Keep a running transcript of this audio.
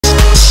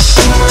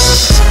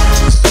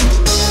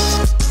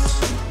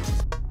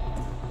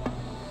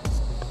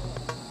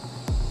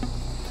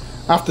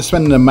After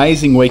spending an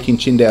amazing week in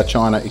Qingdao,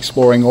 China,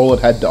 exploring all it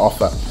had to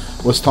offer,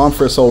 it was time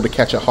for us all to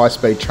catch a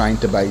high-speed train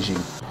to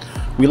Beijing.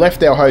 We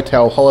left our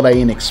hotel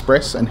Holiday Inn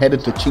Express and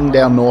headed to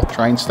Qingdao North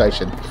train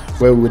station,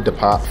 where we would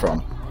depart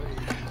from.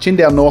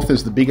 Qingdao North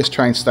is the biggest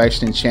train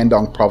station in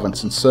Shandong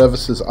province and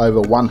services over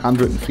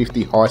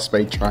 150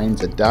 high-speed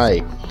trains a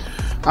day.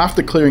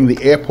 After clearing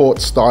the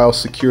airport-style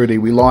security,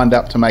 we lined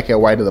up to make our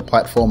way to the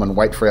platform and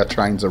wait for our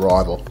train's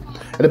arrival.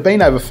 It had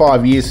been over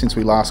 5 years since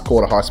we last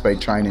caught a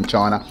high-speed train in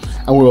China,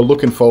 and we were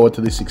looking forward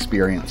to this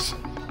experience.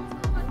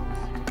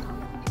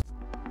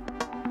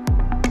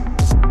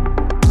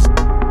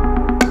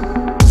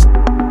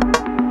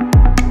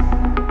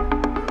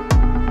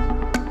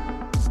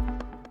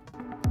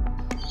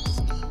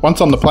 Once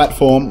on the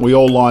platform, we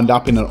all lined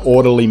up in an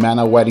orderly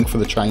manner waiting for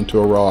the train to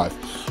arrive.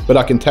 But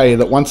I can tell you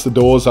that once the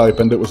doors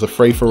opened, it was a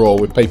free-for-all,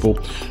 with people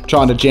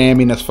trying to jam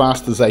in as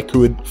fast as they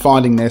could,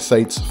 finding their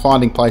seats,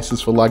 finding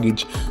places for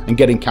luggage, and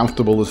getting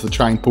comfortable as the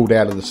train pulled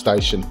out of the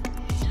station.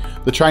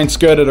 The train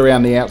skirted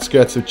around the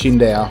outskirts of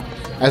Qingdao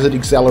as it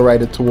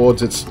accelerated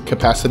towards its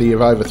capacity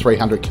of over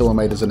 300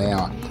 kilometres an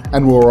hour,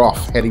 and we were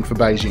off, heading for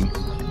Beijing.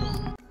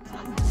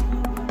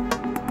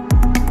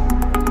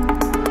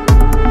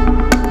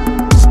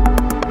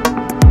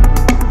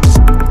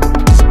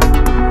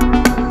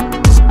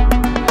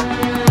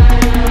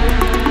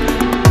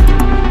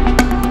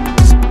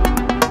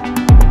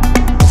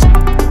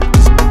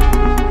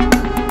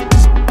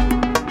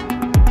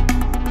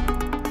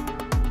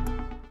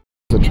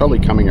 Trolley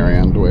coming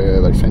around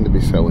where they seem to be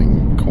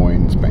selling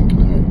coins,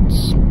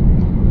 banknotes,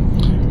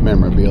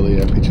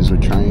 memorabilia, pictures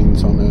with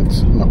trains on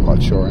it. I'm not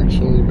quite sure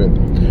actually, but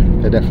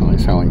they're definitely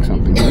selling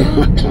something.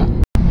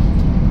 Oh,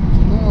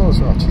 I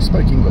was right, she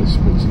spoke English,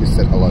 but she just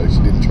said hello.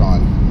 She didn't try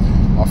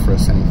and offer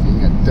us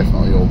anything. It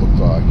definitely all looked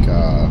like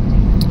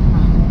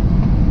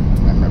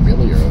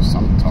memorabilia of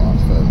some type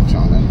for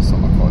China, so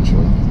I'm not quite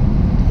sure.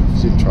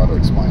 She didn't try to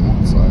explain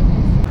it, so.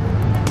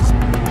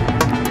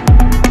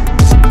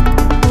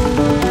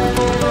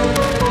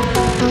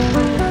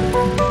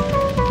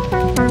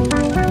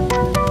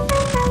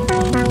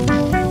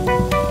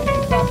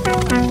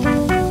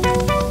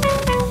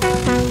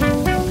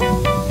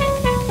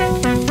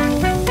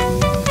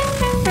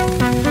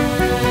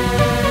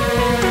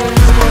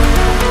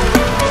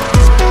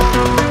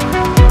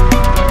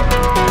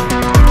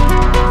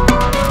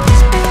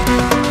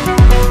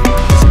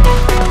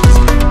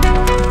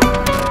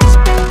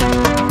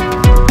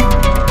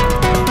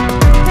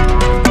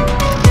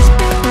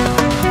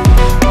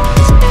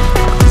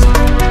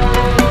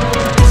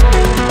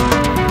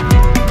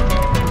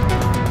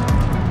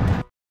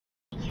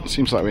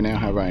 Seems like we now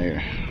have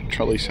a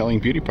trolley selling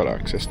beauty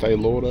products, Estee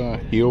Lauder,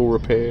 heel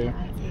repair,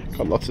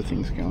 got lots of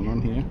things going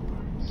on here.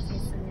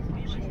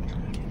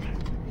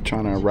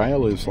 China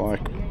Rail is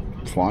like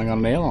flying on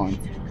an airline.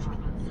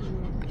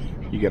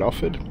 You get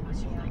offered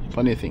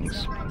plenty of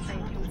things.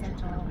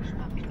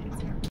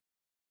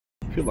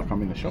 I feel like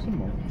I'm in a shopping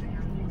mall.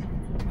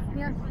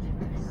 Yeah.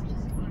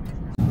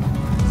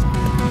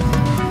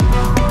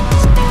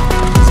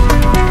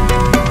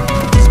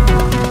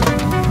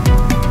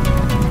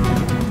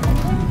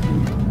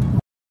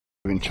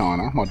 In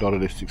China, my daughter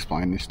just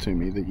explained this to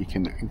me, that you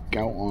can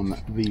go on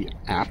the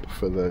app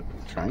for the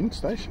train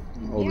station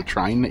or the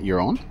train that you're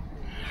on,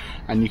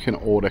 and you can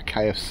order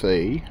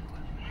KFC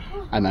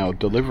and they'll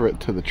deliver it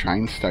to the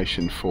train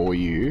station for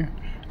you,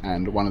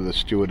 and one of the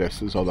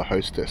stewardesses or the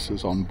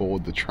hostesses on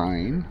board the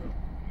train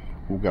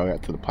will go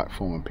out to the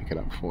platform and pick it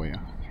up for you.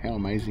 How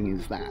amazing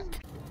is that?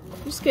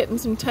 Just getting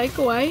some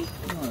takeaway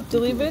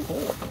delivered.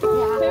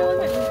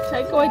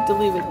 Takeaway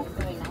delivered.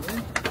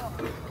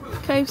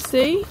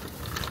 KFC.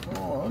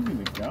 Oh, I'll give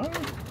it a go.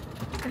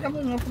 How come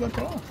they're not for that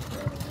price?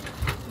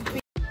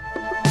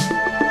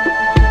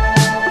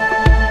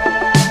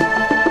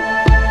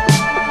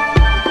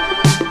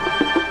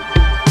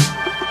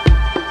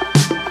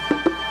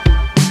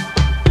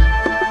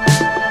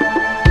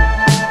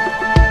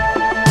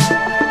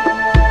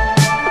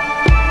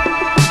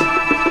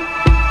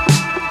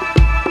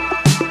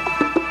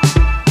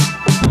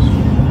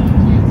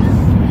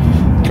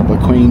 Couple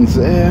of queens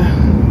there.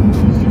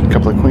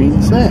 Couple of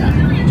queens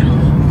there.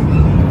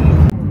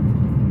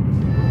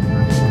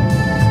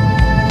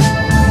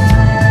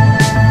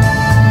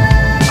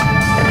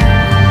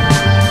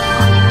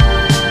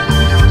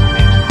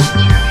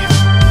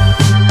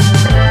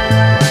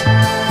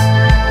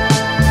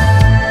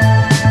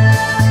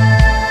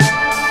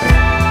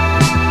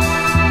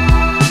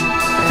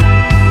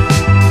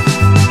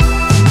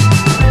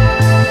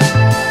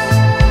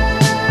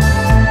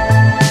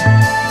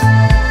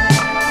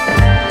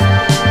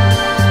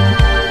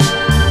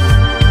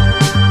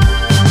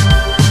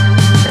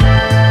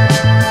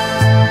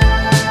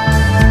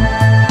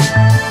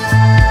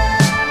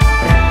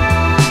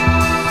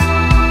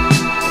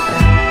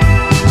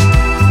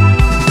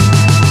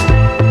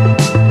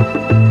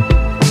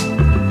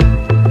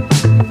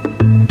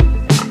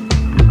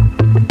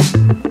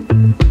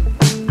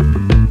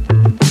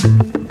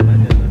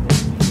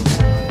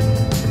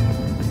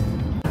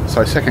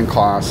 So second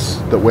class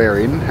that we're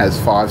in has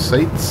 5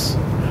 seats,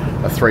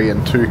 a 3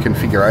 and 2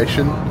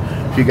 configuration.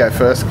 If you go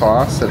first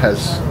class, it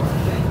has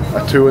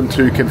a 2 and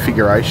 2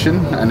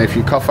 configuration, and if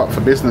you cough up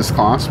for business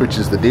class, which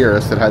is the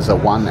dearest, it has a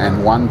 1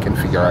 and 1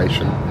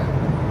 configuration.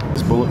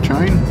 This bullet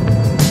train.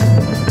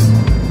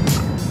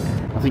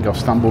 I think I've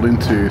stumbled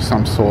into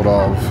some sort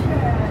of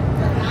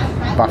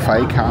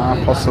buffet car,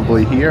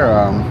 possibly here.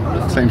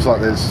 Seems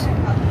like there's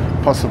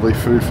possibly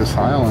food for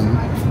sale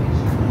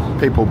and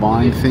people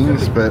buying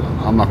things, but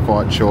I'm not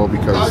quite sure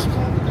because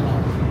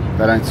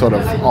they don't sort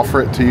of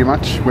offer it to you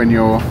much when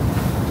you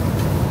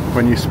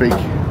speak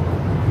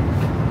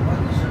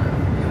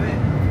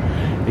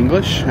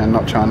English and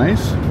not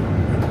Chinese.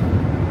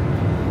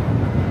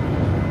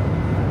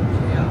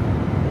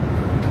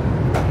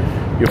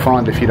 You'll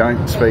find if you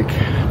don't speak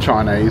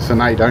Chinese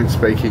and they don't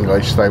speak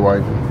English, they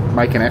won't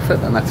make an effort,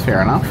 and that's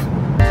fair enough.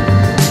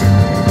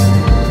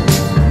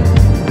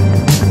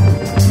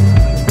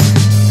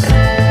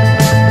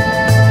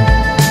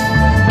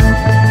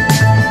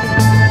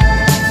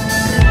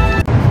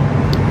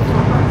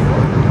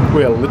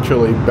 We are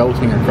literally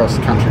belting across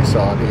the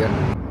countryside here.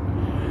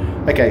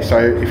 Okay, so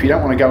if you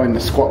don't want to go in the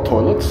squat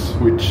toilets,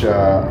 which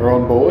are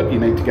on board, you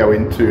need to go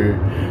into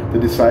the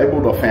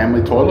disabled or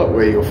family toilet,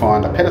 where you'll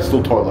find a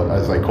pedestal toilet,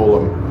 as they call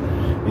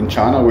them in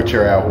China, which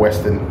are our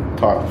Western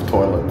type of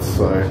toilets.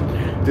 So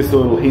just a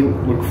little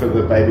hint, look for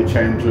the baby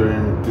change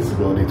room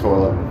disability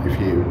toilet if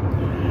you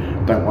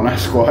don't want to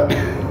squat.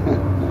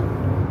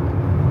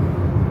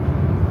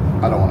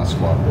 I don't want to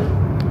squat.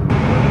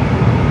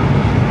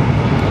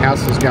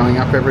 Houses going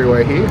up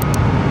everywhere here.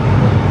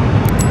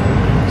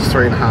 It's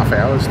 3.5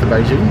 hours to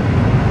Beijing.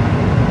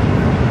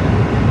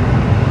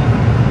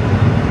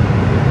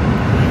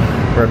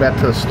 We're about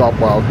to stop,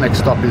 well, next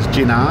stop is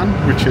Jinan,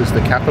 which is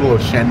the capital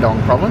of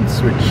Shandong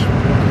province, which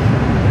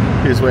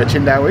is where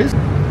Qingdao is.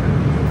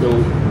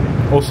 We'll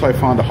also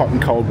find a hot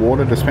and cold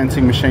water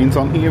dispensing machines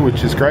on here,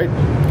 which is great.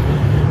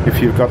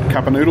 If you've got a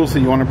cup of noodles that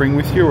you want to bring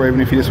with you, or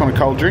even if you just want a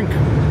cold drink,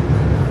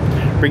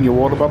 bring your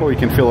water bottle, you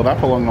can fill it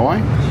up along the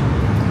way.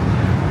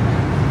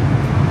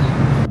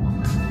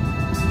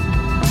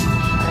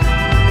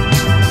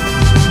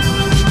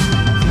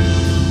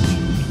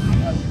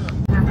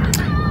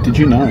 Did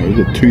you know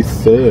that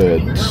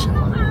 2/3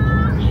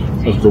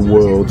 of the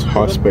world's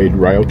high-speed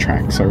rail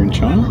tracks are in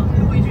China?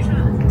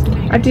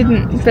 I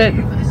didn't, but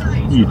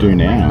you do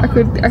now. I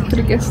could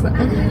have guessed that.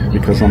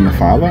 Because I'm the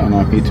father and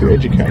I'm here to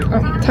educate.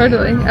 Oh,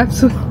 totally,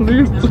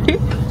 absolutely.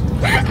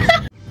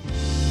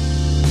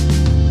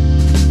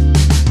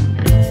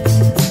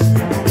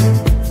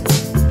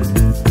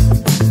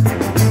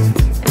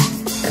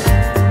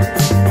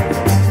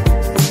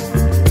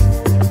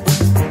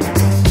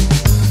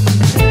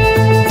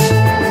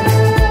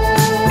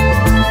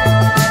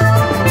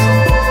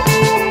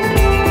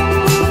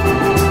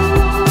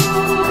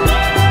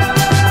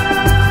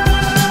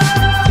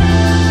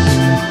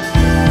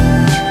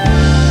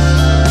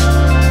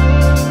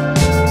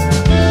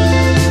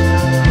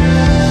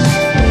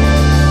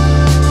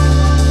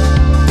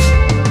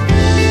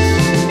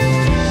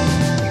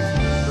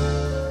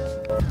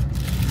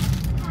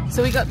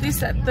 So we got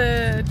this at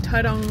the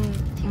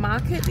Taidong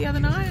market the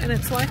other night, and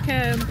it's like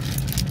a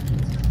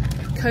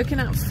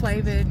coconut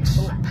flavoured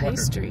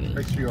pastry.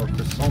 Pastry or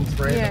croissant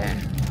bread. Yeah,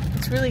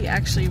 it's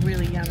actually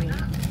really yummy.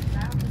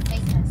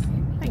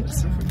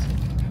 Thanks.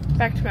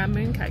 Back to our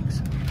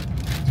mooncakes.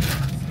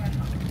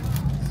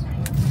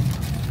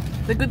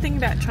 The good thing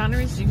about China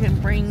is you can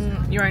bring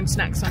your own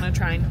snacks on a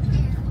train.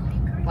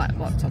 Like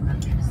lots of them.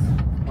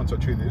 Once I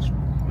chew this,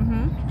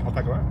 I'll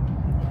take it away.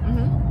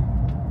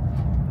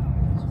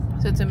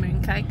 So it's a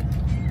mooncake.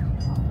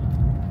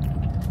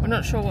 We're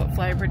not sure what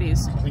flavour it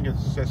is. I think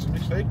it's sesame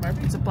seed,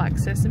 maybe? It's a black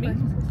sesame.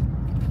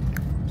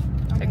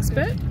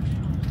 Expert?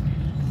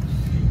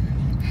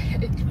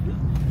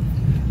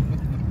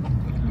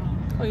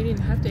 Oh, you didn't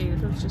have to eat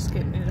it, I was just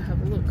getting you to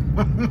have a look.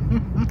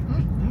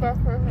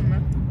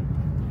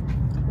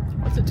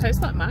 What's it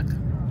taste like, Mark?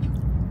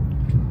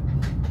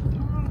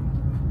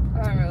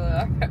 I don't really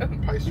like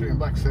it. Pastry and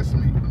black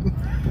sesame.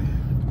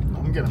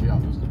 I'm going to be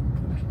honest.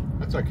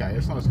 That's okay,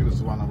 it's not as good as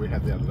the one that we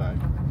had the other day.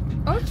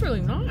 Oh, it's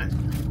really nice.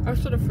 Oh,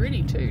 it's sort of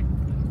fruity too.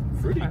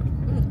 Fruity?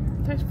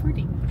 It tastes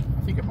fruity.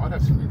 I think it might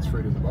have some mince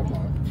fruit in the bottom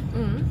of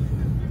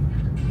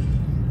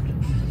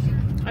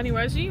it.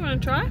 Anyways, you want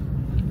to try?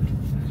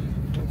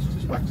 It's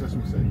just black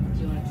sesame seed. Do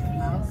you want to try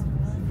those?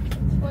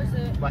 What is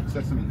it? Black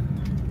sesame.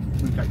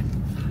 Okay.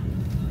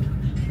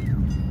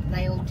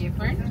 They all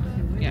different?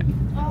 Yeah.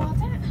 Oh,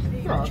 that.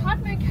 Right. I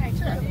tried mooncakes.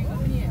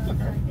 Yeah.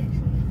 Okay.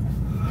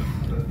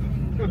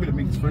 Got a bit of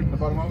mince fruit in the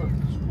bottom of it.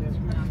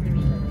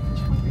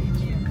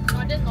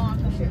 I didn't like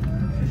it.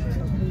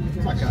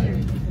 It's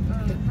okay.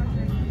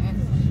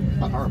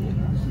 Not horrible.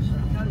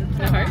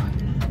 Okay.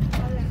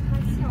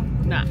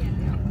 Nah.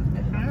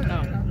 No.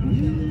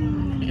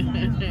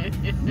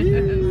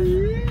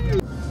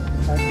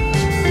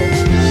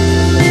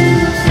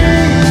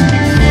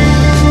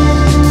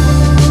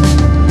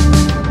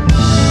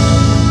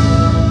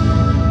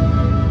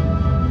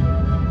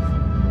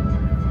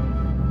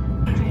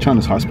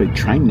 China's high-speed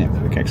train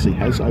network actually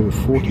has over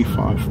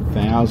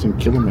 45,000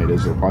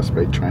 kilometres of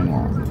high-speed train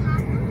line.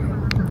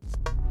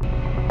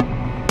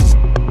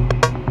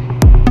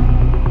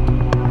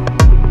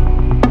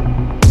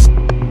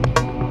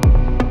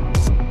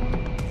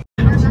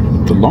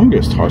 The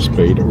longest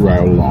high-speed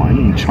rail line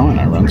in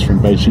China runs from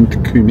Beijing to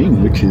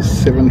Kunming, which is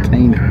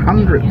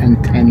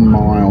 1,710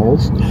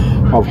 miles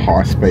of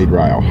high-speed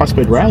rail.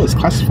 High-speed rail is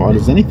classified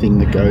as anything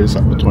that goes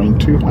up between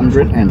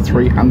 200 and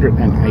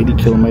 380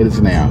 kilometres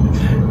an hour,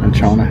 and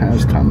China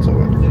has tons of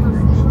it.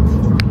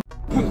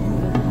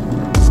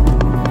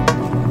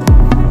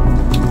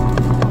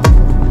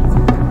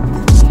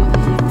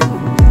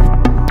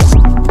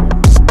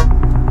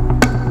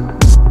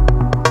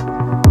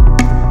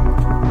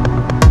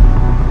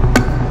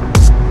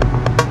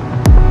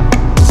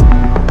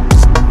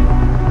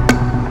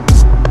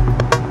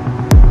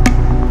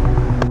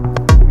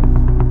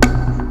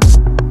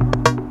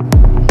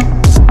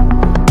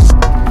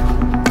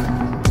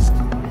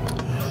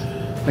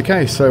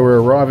 Okay, so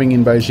we're arriving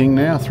in Beijing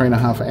now,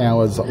 3.5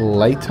 hours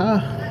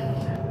later.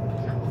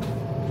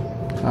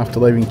 After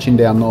leaving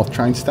Qingdao North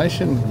train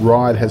station,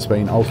 ride has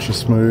been ultra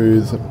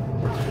smooth.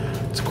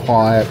 It's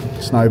quiet,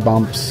 no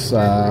bumps.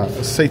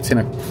 Seats in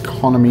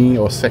economy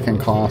or second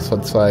class,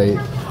 I'd say,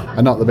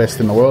 are not the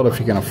best in the world. If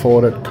you can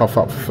afford it, cough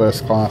up for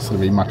first class, it'll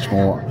be a much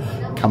more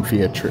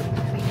comfier trip.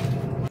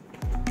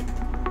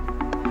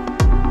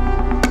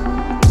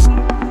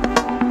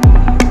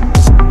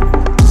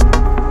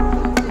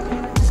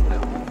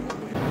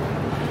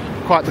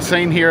 Quite the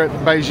scene here at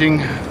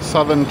Beijing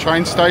Southern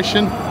train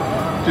station.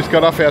 Just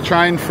got off our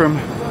train from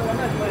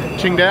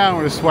Qingdao.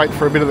 We'll just wait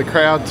for a bit of the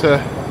crowd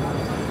to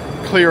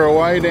clear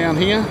away down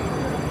here.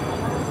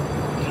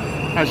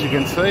 As you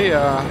can see,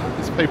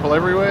 there's people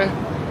everywhere.